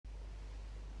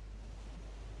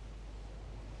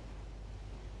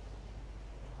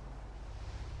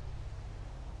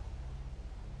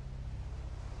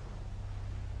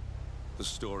the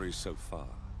story so far.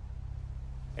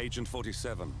 Agent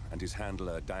 47 and his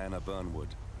handler, Diana Burnwood,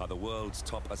 are the world's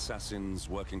top assassins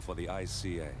working for the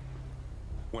ICA.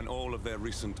 When all of their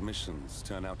recent missions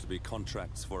turn out to be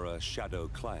contracts for a shadow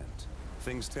client,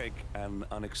 things take an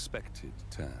unexpected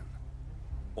turn.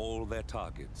 All their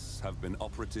targets have been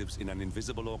operatives in an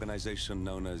invisible organization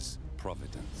known as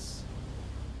Providence.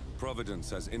 Providence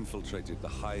has infiltrated the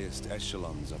highest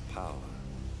echelons of power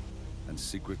and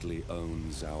secretly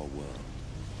owns our world.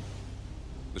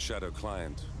 The Shadow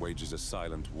Client wages a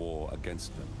silent war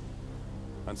against them.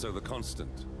 And so the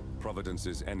Constant,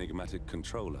 Providence's enigmatic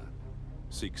controller,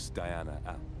 seeks Diana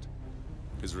out.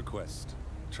 His request,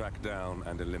 track down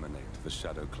and eliminate the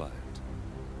Shadow Client.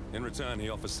 In return, he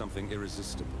offers something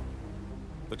irresistible.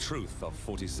 The truth of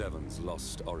 47's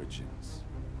lost origins.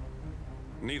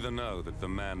 Neither know that the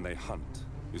man they hunt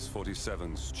is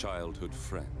 47's childhood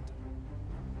friend.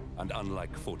 And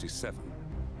unlike 47,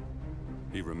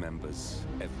 he remembers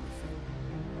everything.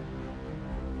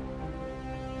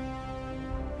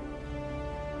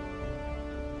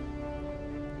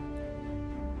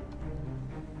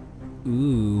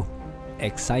 Ooh,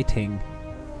 exciting.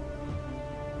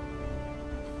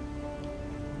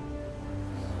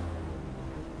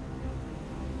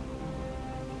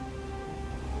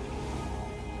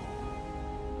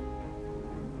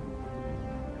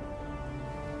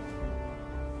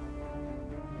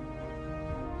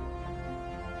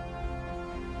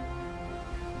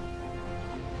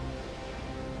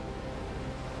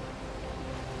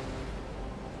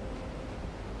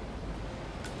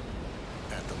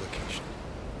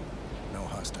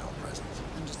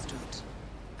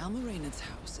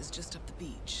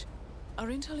 Our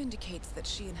intel indicates that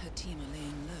she and her team are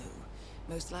laying low,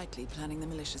 most likely planning the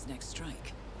militia's next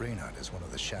strike. Reinhardt is one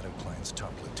of the Shadow Client's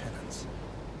top lieutenants,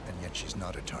 and yet she's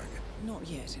not a target. Not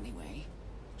yet, anyway.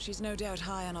 She's no doubt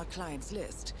high on our client's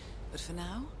list, but for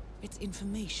now, it's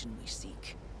information we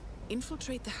seek.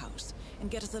 Infiltrate the house and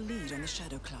get us a lead on the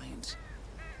Shadow Client.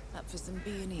 Up for some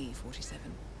B&E, 47.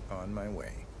 On my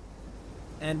way.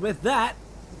 And with that,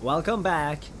 welcome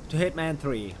back to Hitman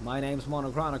 3. My name's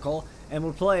Monochronicle, and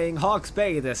we're playing Hawke's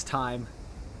Bay this time.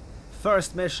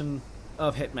 First mission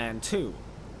of Hitman 2.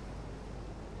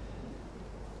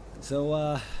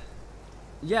 So,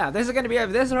 yeah, this is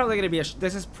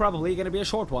probably gonna be a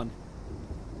short one,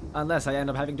 unless I end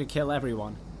up having to kill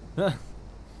everyone.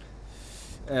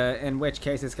 In which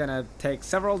case, it's gonna take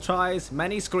several tries,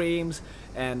 many screams,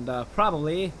 and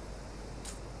probably.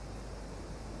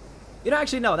 You know,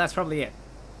 actually, no, that's probably it.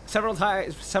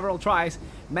 Several tries,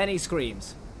 many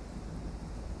screams.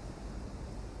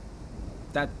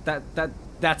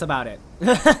 That's about it.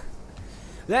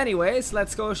 Anyways,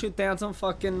 let's go shoot down some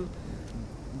fucking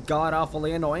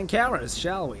god-awfully annoying cameras,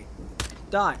 shall we?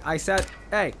 Die. I said,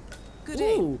 hey. Good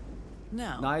aim.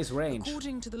 Now, nice range.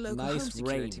 According to the local home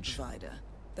security provider,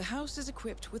 the house is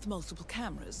equipped with multiple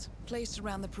cameras placed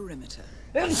around the perimeter.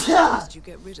 First, you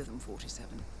get rid of them, 47.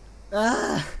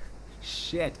 Ah,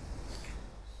 shit.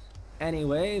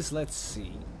 Anyways, let's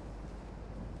see.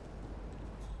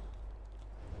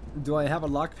 Do I have a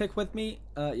lockpick with me?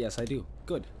 Yes, I do.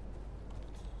 Good.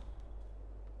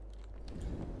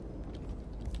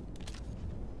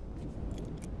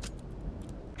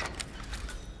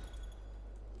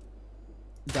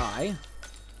 Die.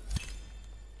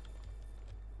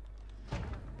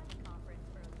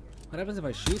 What happens if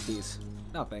I shoot these?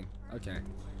 Nothing. Okay.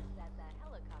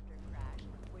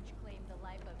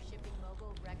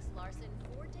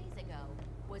 $4 days ago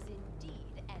was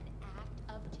indeed an act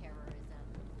of terrorism.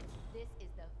 This is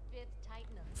the 5th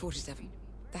Titan of 47.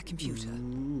 That computer.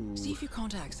 Ooh. See if you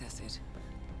can't access it.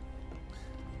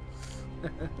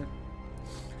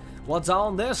 What's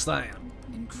on this thing?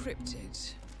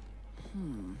 Encrypted.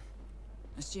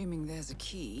 Assuming there's a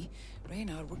key,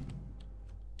 Reinhardt wouldn't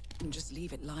just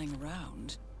leave it lying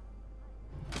around.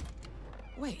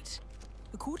 Wait.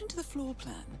 According to the floor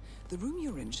plan, the room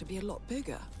you're in should be a lot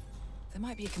bigger. There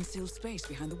might be a concealed space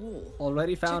behind the wall.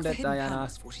 Already found it, Diana.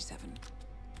 Panels, 47.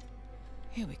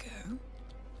 Here we go.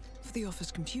 For the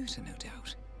office computer, no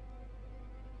doubt.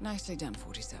 Nicely done,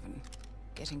 47.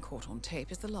 Getting caught on tape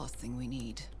is the last thing we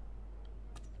need.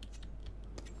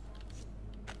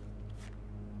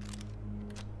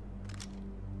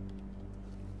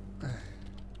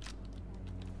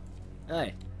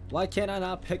 Hey, why can't I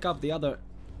not pick up the other...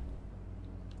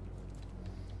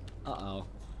 Uh-oh.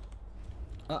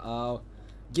 Uh-oh.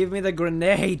 Give me the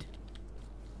grenade!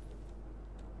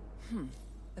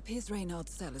 Appears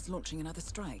Reinhardt's cell is launching another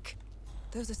strike.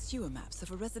 Those are sewer maps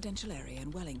of a residential area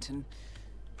in Wellington.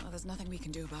 Well, there's nothing we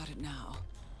can do about it now.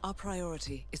 Our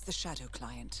priority is the Shadow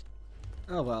Client.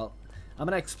 Oh well. I'm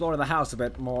gonna explore the house a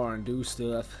bit more and do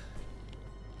stuff.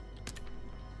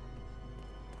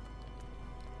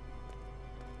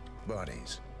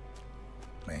 Bodies.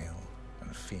 Male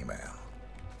and female.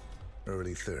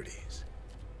 Early 30s.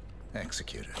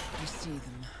 Executed. I see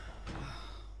them.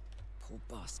 Poor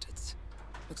bastards.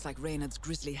 Looks like Reynard's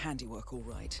grisly handiwork, all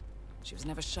right. She was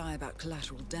never shy about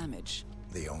collateral damage.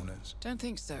 The owners? Don't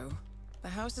think so. The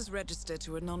house is registered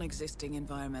to a non-existing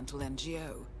environmental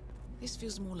NGO. This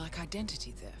feels more like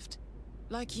identity theft.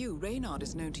 Like you, Reynard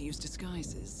is known to use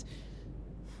disguises.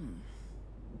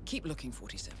 Keep looking,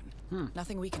 47.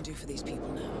 Nothing we can do for these people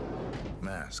now.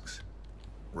 Masks.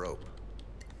 Rope.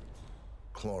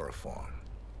 Chloroform.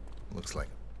 Looks like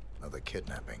another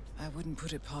kidnapping. I wouldn't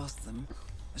put it past them.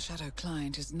 The Shadow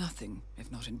Client is nothing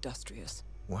if not industrious.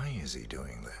 Why is he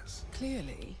doing this?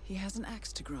 Clearly, he has an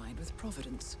axe to grind with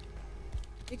Providence.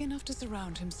 Big enough to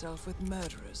surround himself with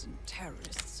murderers and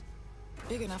terrorists.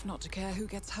 Big enough not to care who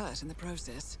gets hurt in the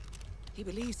process. He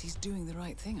believes he's doing the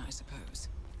right thing, I suppose.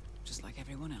 Just like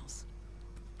everyone else.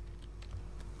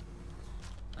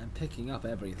 I'm picking up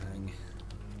everything.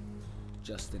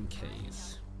 Just in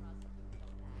case.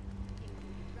 Including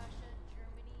Russia,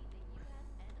 Germany, the US,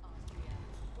 and Austria,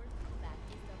 where Novak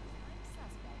is the prime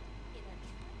suspect in a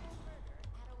triple murder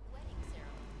at a wedding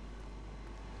ceremony.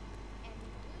 And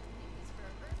good news for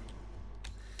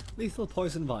Earth, Lethal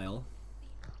poison vial.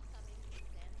 the upcoming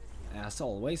Cassandra As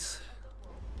always.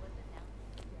 was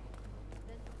announced today.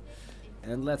 The sixth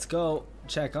And let's go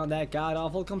check on that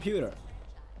god-awful computer.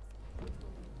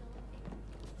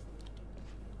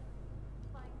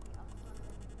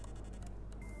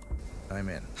 I'm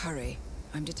in. Hurry.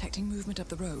 I'm detecting movement up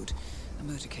the road. A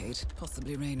motorcade,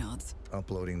 possibly Reynard's.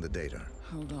 Uploading the data.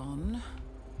 Hold on.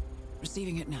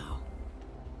 Receiving it now.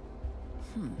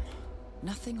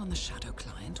 Nothing on the Shadow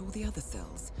Client or the other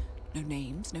cells. No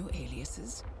names, no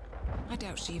aliases. I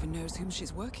doubt she even knows whom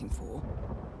she's working for.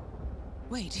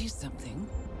 Wait, here's something.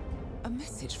 A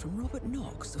message from Robert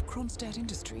Knox of Kronstadt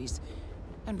Industries.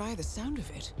 And by the sound of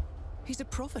it, he's a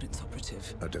Providence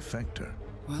operative. A defector.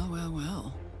 Well, well,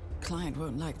 well. Client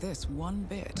won't like this one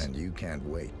bit. And you can't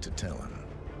wait to tell him.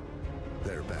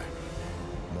 They're back.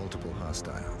 Multiple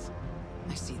hostiles.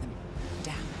 I see them.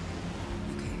 Damn.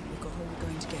 Okay, we've got all we're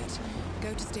going to get.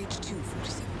 Go to stage 2,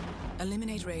 47.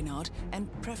 Eliminate Reynard, and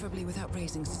preferably without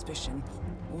raising suspicion.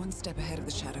 One step ahead of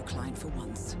the Shadow Client for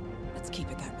once. Let's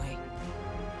keep it that way.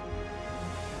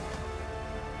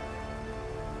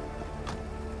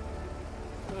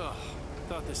 Ugh,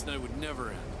 thought this night would never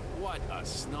end. What a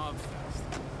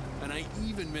snobfest. And I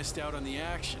even missed out on the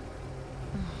action.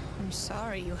 I'm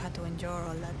sorry you had to endure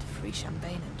all that free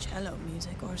champagne and cello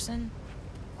music, Orson.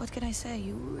 What can I say?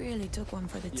 You really took one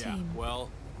for the Yeah, team. well,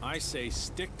 I say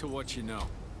stick to what you know.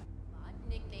 Bot,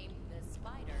 nicknamed the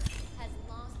Spider, has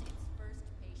lost its first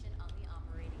patient on the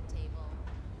operating table.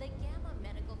 The Gamma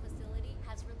Medical Facility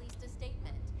has released a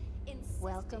statement insisting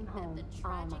Welcome home, that the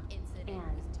tragic Alma, incident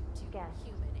and was due to guests.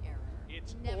 human error.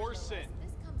 It's Nevertheless, Orson.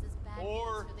 this comes as bad news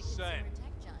for the Orson. consumer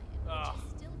tech giant, Ugh, which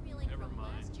is still reeling never from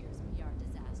mind. last year's PR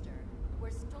disaster, where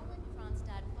stolen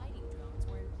Kronstadt fighting drones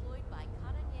were employed by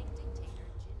Karanyang dictator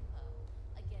Jinpo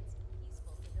against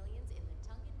peaceful civilians in the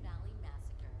Tungan Valley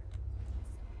massacre.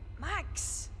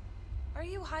 Max! Are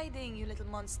you hiding, you little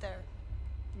monster?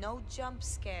 No jump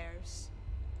scares.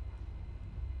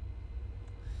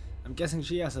 I'm guessing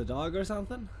she has a dog or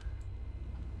something?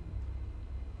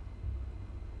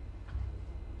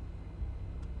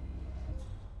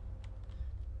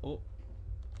 Oh.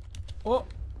 Oh!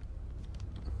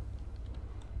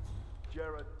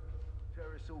 Jared,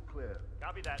 terrace all clear.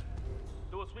 Copy that.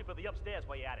 Do a sweep of the upstairs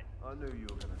while you're at it. I knew you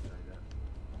were gonna say that.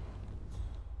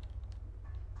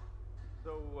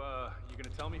 So, you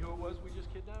gonna tell me who it was we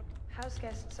just kidnapped? House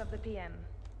guests of the PM.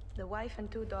 The wife and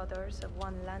 2 daughters of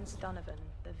one Lance Donovan,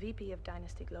 the VP of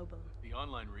Dynasty Global. The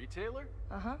online retailer?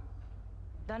 Uh-huh.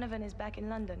 Donovan is back in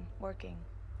London, working.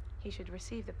 He should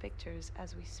receive the pictures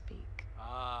as we speak.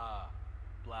 Ah,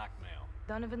 blackmail.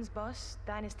 Donovan's boss,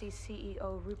 Dynasty's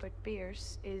CEO Rupert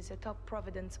Pierce, is a top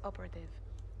Providence operative.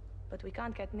 But we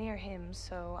can't get near him,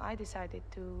 so I decided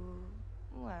to,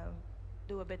 well,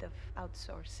 do a bit of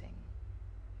outsourcing.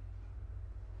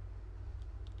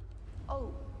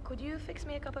 Oh, could you fix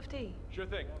me a cup of tea? Sure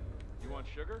thing. You want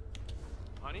sugar?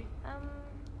 Honey?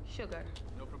 Sugar.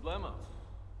 No problemo.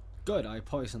 Good, I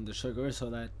poisoned the sugar so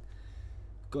that...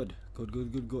 Good, good,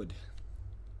 good, good, good.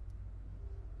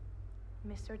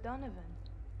 Mr. Donovan.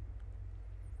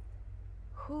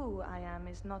 Who I am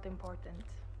is not important.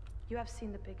 You have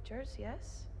seen the pictures,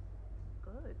 yes?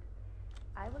 Good.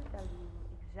 I will tell you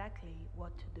exactly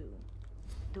what to do.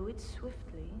 Do it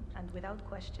swiftly and without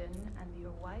question, and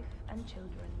your wife and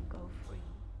children go free,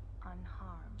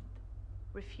 unharmed.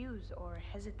 Refuse or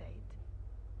hesitate,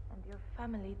 and your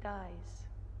family dies.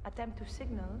 Attempt to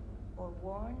signal or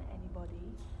warn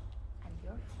anybody, and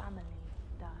your family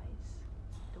dies.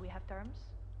 Do we have terms?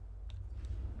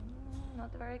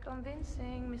 Not very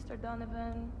convincing, Mr.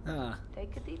 Donovan.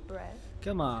 Take a deep breath.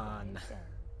 Come on. Much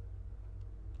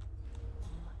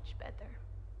better.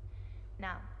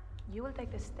 Now, you will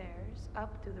take the stairs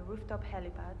up to the rooftop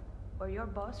helipad, where your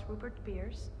boss, Rupert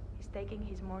Pierce, is taking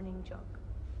his morning jog.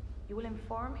 You will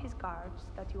inform his guards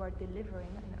that you are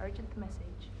delivering an urgent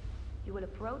message. You will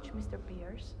approach Mr.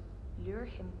 Pierce, lure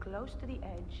him close to the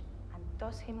edge, and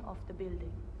toss him off the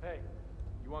building. Hey,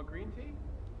 you want green tea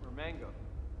or mango?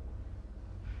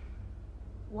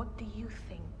 What do you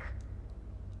think?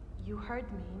 You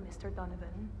heard me, Mr.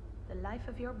 Donovan. The life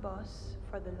of your boss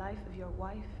for the life of your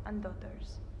wife and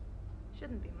daughters.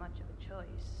 Shouldn't be much of a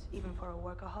choice, even for a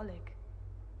workaholic.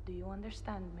 Do you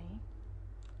understand me?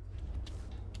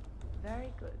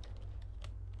 Very good.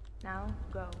 Now,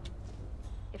 go.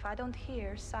 If I don't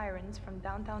hear sirens from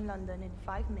downtown London in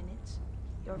 5 minutes,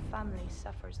 your family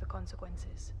suffers the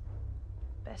consequences.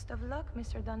 Best of luck,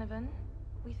 Mr. Donovan.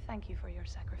 We thank you for your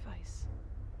sacrifice.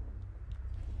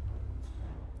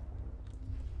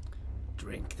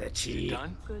 Drink the tea.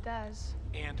 Done? Good as.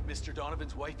 And Mr.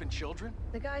 Donovan's wife and children?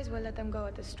 The guys will let them go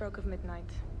at the stroke of midnight,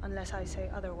 unless I say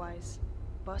otherwise.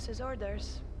 Boss's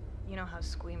orders. You know how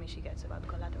squeamish he gets about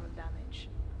collateral damage.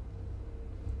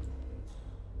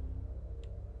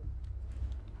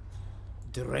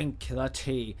 Drink the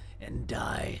tea and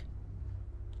die.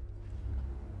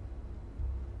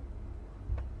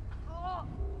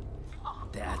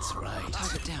 That's right.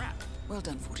 Target down. Well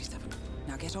done, 47.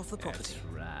 Now get off the property. That's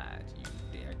right,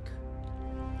 you dick.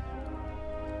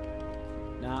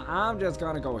 Now I'm just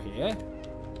gonna go here,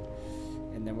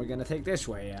 and then we're gonna take this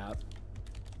way out.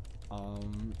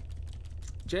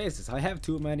 Jesus, I have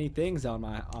too many things on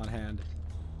hand.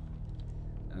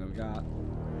 I've got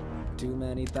too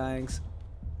many things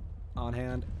on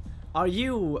hand. Are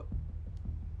you?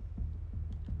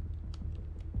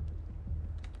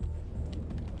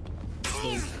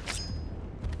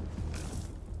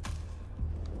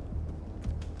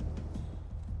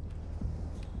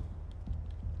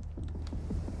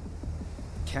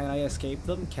 Can I escape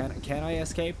them? Can I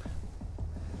escape?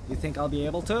 You think I'll be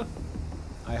able to?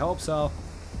 I hope so.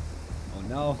 Oh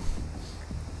no.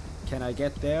 Can I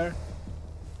get there?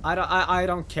 I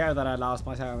don't care that I lost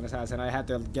my silent assassin. I had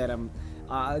to get him.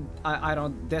 I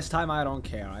don't. This time I don't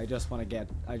care. I just want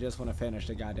to finish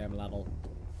the goddamn level.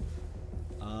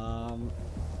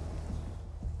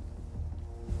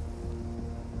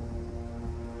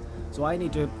 So I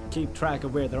need to keep track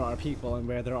of where there are people and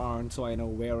where there aren't, so I know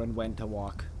where and when to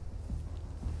walk.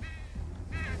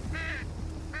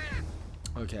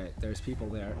 Okay, there's people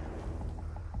there.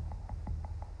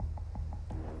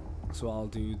 So I'll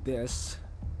do this.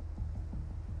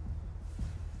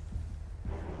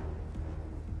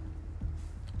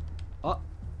 Oh,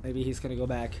 maybe he's gonna go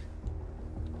back.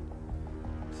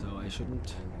 So I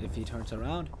shouldn't, if he turns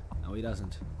around. No, he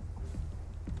doesn't.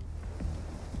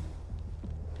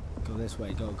 Go this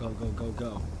way, go, go, go, go,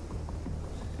 go.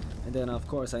 And then of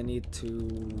course I need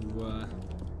to,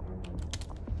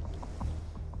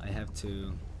 I have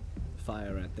to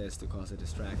fire at this to cause a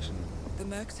distraction. The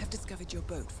Mercs have discovered your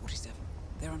boat, 47.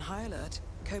 They're on high alert,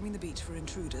 combing the beach for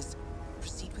intruders.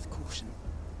 Proceed with caution.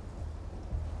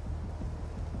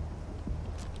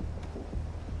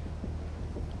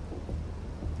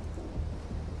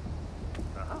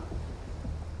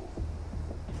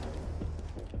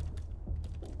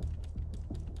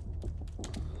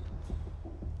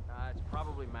 It's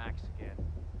probably Max again.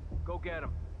 Go get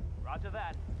him. Roger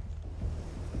that.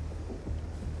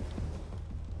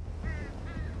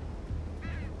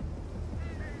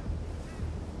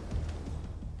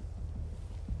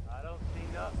 I don't see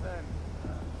nothing.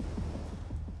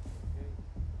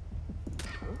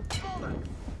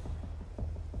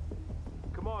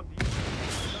 Come on, do you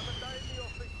another day in the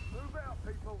office? Move out,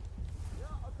 people.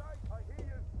 Yeah, okay, I hear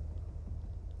you.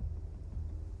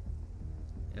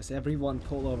 Yes, everyone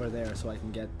pull over there so I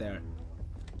can get there.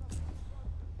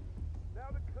 Now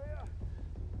the clear.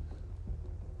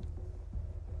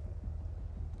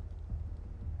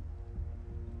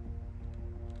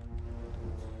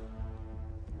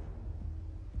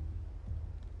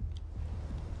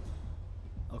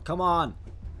 Oh, come on!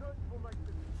 Search formation.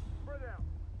 Spread out.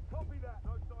 Copy that.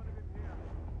 No sign of him here.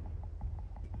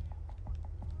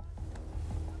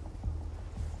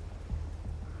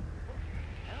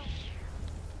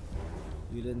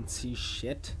 You didn't see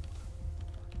shit?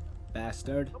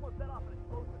 bastard. Someone set off an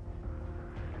explosive.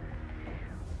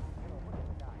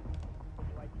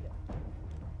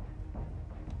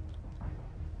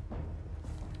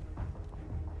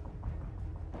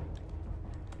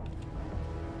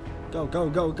 Go, go,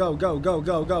 go, go, go, go,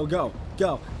 go, go, go,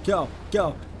 go, go,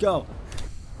 go, go.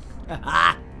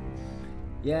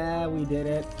 Yeah, we did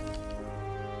it.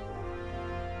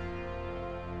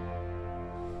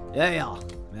 Yeah,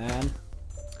 man.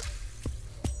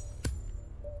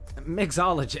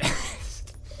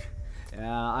 Mixologist.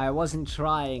 Yeah, I wasn't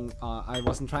trying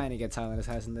to get Silent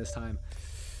Assassin this time.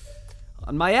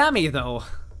 On Miami, though,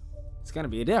 it's gonna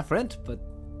be different, but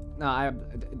no,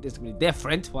 it's gonna be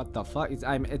different. What the fuck?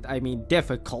 I mean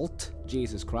difficult.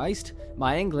 Jesus Christ.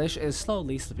 My English is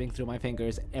slowly slipping through my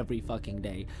fingers every fucking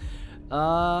day.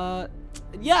 Yeah.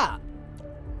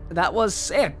 That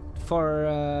was it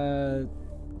for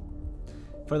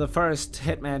the first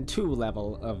Hitman 2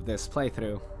 level of this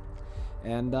playthrough.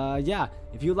 And yeah,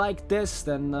 if you like this,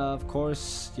 then of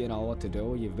course you know what to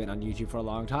do. You've been on YouTube for a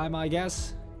long time, I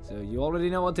guess, so you already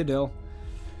know what to do.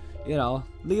 You know,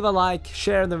 leave a like,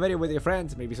 share the video with your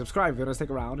friends, maybe subscribe if you want to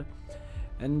stick around.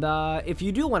 And if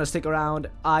you do want to stick around,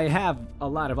 I have a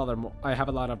lot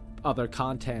of other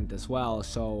content as well.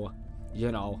 So,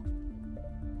 you know,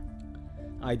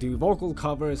 I do vocal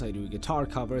covers, I do guitar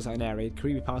covers, I narrate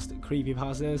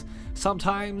creepypastas.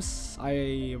 Sometimes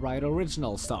I write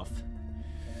original stuff.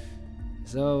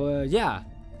 So yeah,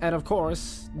 and of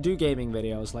course, do gaming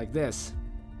videos like this.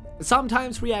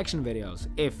 Sometimes reaction videos,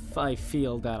 if I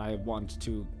feel that I want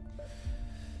to.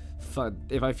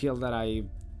 If I feel that I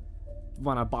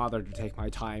want to bother to take my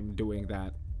time doing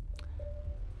that.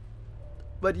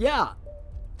 But yeah,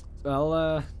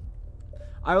 well,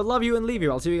 I will love you and leave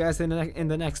you. I'll see you guys in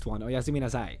the next one. Oyasumi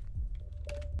nasai.